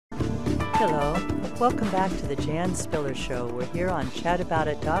Hello. Welcome back to the Jan Spiller Show. We're here on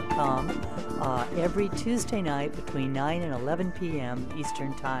chataboutit.com every Tuesday night between 9 and 11 p.m.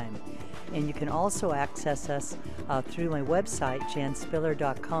 Eastern Time. And you can also access us through my website,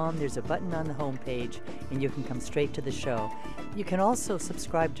 janspiller.com. There's a button on the homepage, and you can come straight to the show. You can also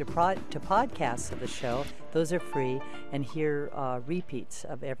subscribe to podcasts of the show. Those are free, and hear repeats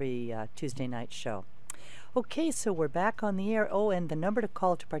of every Tuesday night show. Okay, so we're back on the air. Oh, and the number to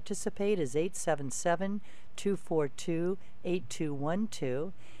call to participate is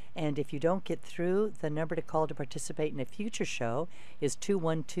 877-242-8212. And if you don't get through, the number to call to participate in a future show is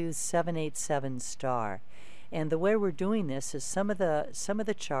 212-787-STAR. And the way we're doing this is some of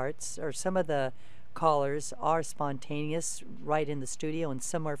the charts or some of the callers are spontaneous right in the studio, and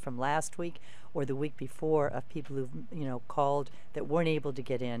some are from last week or the week before of people who've called that weren't able to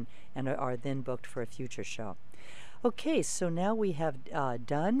get in and are then booked for a future show. Okay, so now we have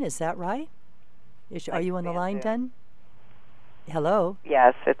Dunn. Is that right? Are you on the line, Dunn? Hello?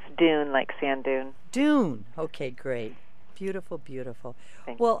 Yes, it's dune, like sand dune. Dune. Okay, great. Beautiful, beautiful.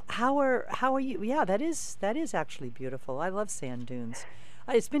 Well, how are you? Yeah, that is actually beautiful. I love sand dunes.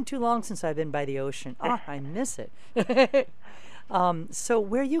 It's been too long since I've been by the ocean. I miss it. So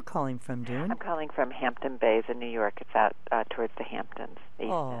where are you calling from, Dune? I'm calling from Hampton Bays in New York. It's out towards the Hamptons.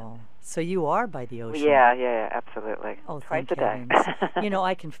 So you are by the ocean. Yeah, absolutely. Oh, twice thank a day.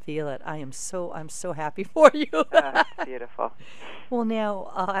 I can feel it. I'm so happy for you. It's beautiful. Well,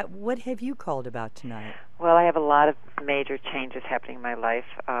 now, what have you called about tonight? Well, I have a lot of major changes happening in my life.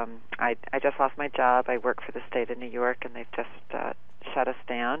 I just lost my job. I work for the state of New York, and they've just shut us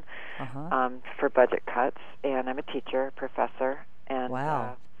down for budget cuts. And I'm a teacher, professor, and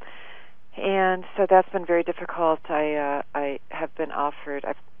wow. And so that's been very difficult. I have been offered.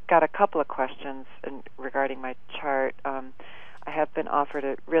 I've got a couple of questions regarding my chart. I have been offered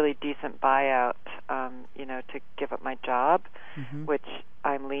a really decent buyout, to give up my job, which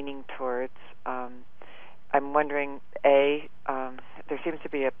I'm leaning towards. I'm wondering, there seems to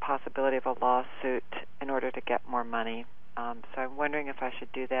be a possibility of a lawsuit in order to get more money. So I'm wondering if I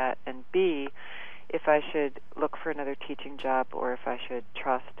should do that, and B, if I should look for another teaching job or if I should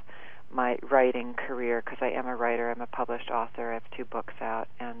trust my writing career, because I am a writer. I'm a published author. I have 2 books out,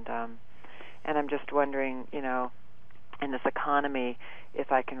 and I'm just wondering, in this economy,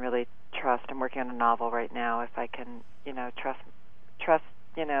 if I can really trust. I'm working on a novel right now. If I can, trust,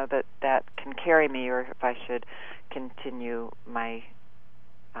 that can carry me, or if I should continue my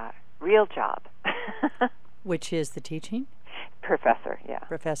real job. Which is the teaching? Professor, yeah.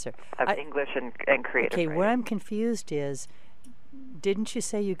 Professor. Of English and creative Okay, writing. where I'm confused is, didn't you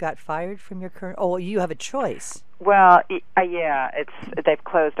say you got fired from your current... Oh, you have a choice. Well, yeah, they've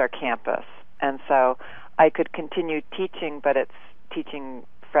closed our campus. And so I could continue teaching, but it's teaching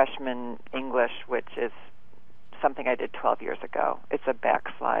freshman English, which is something I did 12 years ago. It's a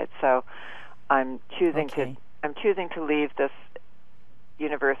backslide. So I'm choosing to leave this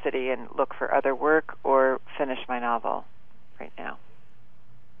university and look for other work or finish my novel right now.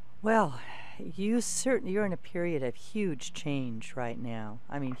 Well, you're in a period of huge change right now.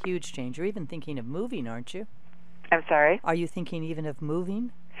 I mean, huge change. You're even thinking of moving, aren't you? I'm sorry? Are you thinking even of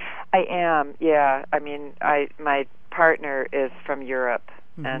moving? I am, yeah. I mean, my partner is from Europe,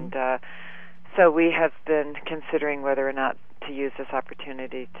 and so we have been considering whether or not to use this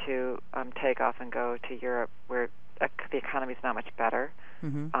opportunity to take off and go to Europe, where the economy's not much better,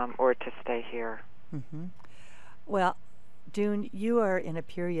 or to stay here. Well, Dune, you are in a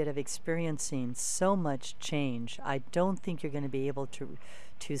period of experiencing so much change. I don't think you're going to be able to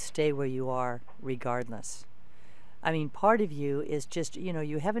stay where you are regardless. I mean, part of you is just,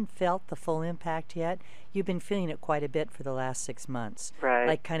 you haven't felt the full impact yet. You've been feeling it quite a bit for the last 6 months. Right.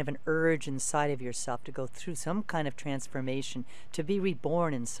 Like kind of an urge inside of yourself to go through some kind of transformation, to be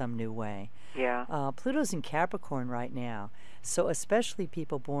reborn in some new way. Yeah. Pluto's in Capricorn right now. So especially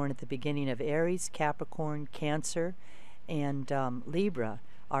people born at the beginning of Aries, Capricorn, Cancer, and Libra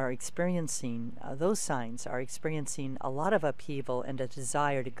are experiencing, those signs are experiencing a lot of upheaval and a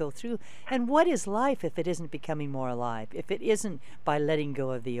desire to go through. And what is life if it isn't becoming more alive? If it isn't by letting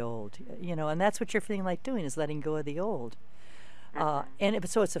go of the old? And that's what you're feeling like doing, is letting go of the old. So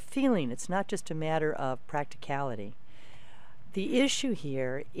it's a feeling. It's not just a matter of practicality. The issue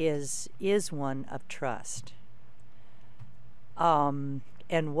here is one of trust. And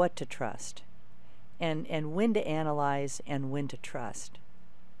what to trust. And when to analyze and when to trust.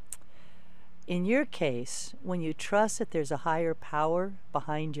 In your case, when you trust that there's a higher power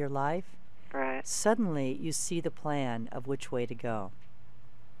behind your life, right, suddenly you see the plan of which way to go.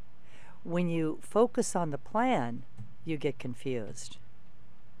 When you focus on the plan, you get confused.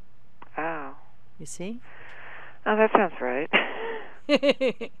 Oh. You see? Oh, that sounds right.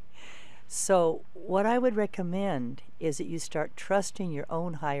 So what I would recommend is that you start trusting your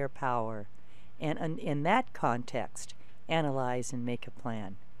own higher power, and in that context, analyze and make a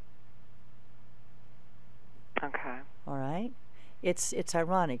plan. Okay. All right? It's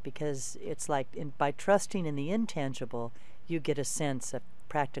ironic because it's like by trusting in the intangible, you get a sense of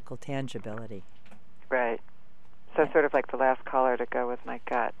practical tangibility. Right. So sort of like the last caller, to go with my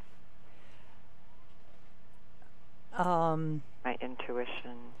gut. My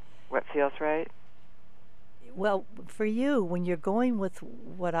intuition. What feels right? Well, for you, when you're going with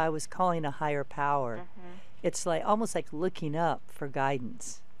what I was calling a higher power, it's like almost like looking up for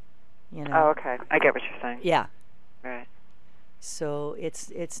guidance. You know? Oh, okay. I get what you're saying. Yeah. Right. So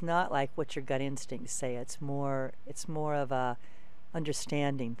it's not like what your gut instincts say. It's more of a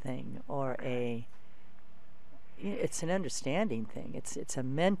understanding thing, or it's an understanding thing. It's a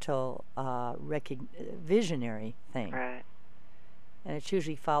mental visionary thing. Right. And it's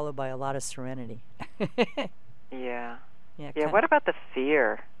usually followed by a lot of serenity. Yeah. Yeah. What about the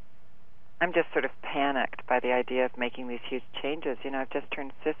fear? I'm just sort of panicked by the idea of making these huge changes. I've just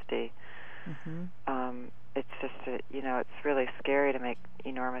turned 50. It's just, it's really scary to make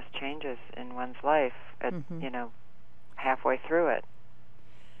enormous changes in one's life at, halfway through it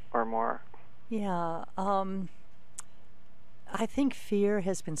or more. Yeah. I think fear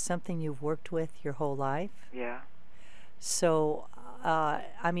has been something you've worked with your whole life. Yeah. So,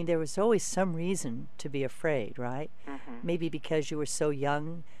 there was always some reason to be afraid, right? Maybe because you were so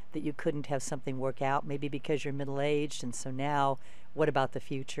young that you couldn't have something work out. Maybe because you're middle-aged, and so now, what about the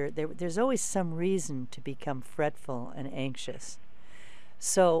future? There's always some reason to become fretful and anxious.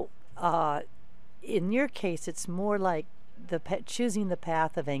 So, in your case, it's more like choosing the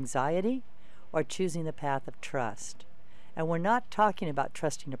path of anxiety or choosing the path of trust. And we're not talking about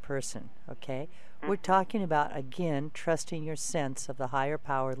trusting a person, okay? We're talking about, again, trusting your sense of the higher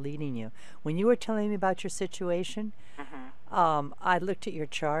power leading you. When you were telling me about your situation, I looked at your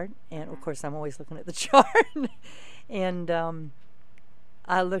chart, and of course I'm always looking at the chart, and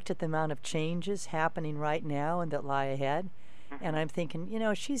I looked at the amount of changes happening right now and that lie ahead, and I'm thinking,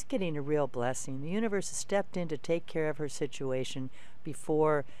 she's getting a real blessing. The universe has stepped in to take care of her situation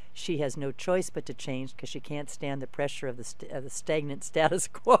before she has no choice but to change, because she can't stand the pressure of the stagnant status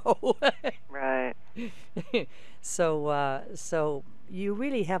quo. Right. So you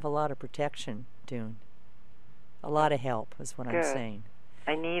really have a lot of protection, Dune. A lot of help is what I'm saying.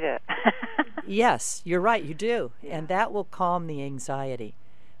 I need it. Yes, you're right, you do. Yeah. And that will calm the anxiety.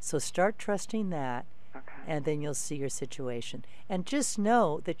 So start trusting that, Okay. and then you'll see your situation. And just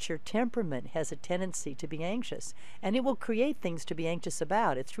know that your temperament has a tendency to be anxious, and it will create things to be anxious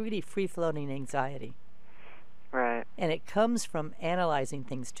about. It's really free-floating anxiety. Right. And it comes from analyzing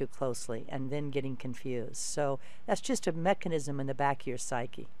things too closely and then getting confused. So that's just a mechanism in the back of your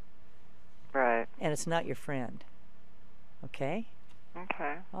psyche. Right. And it's not your friend. Okay?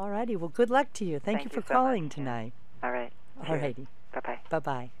 Okay. All righty. Well, good luck to you. Thank you for so calling much, tonight. All right. All righty. Bye-bye.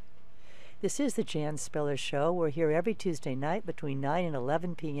 Bye-bye. This is the Jan Spiller Show. We're here every Tuesday night between 9 and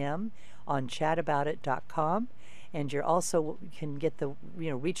 11 p.m. on chataboutit.com. And you're also can get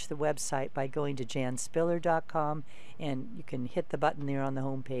reach the website by going to janspiller.com, and you can hit the button there on the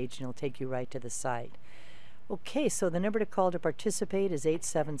homepage, and it'll take you right to the site. Okay, so the number to call to participate is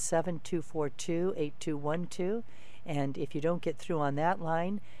 877-242-8212. And if you don't get through on that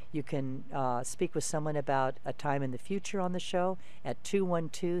line, you can speak with someone about a time in the future on the show at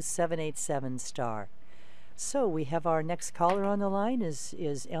 212-787-STAR. So we have our next caller on the line.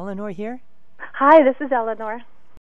 Is Eleanor here? Hi, this is Eleanor.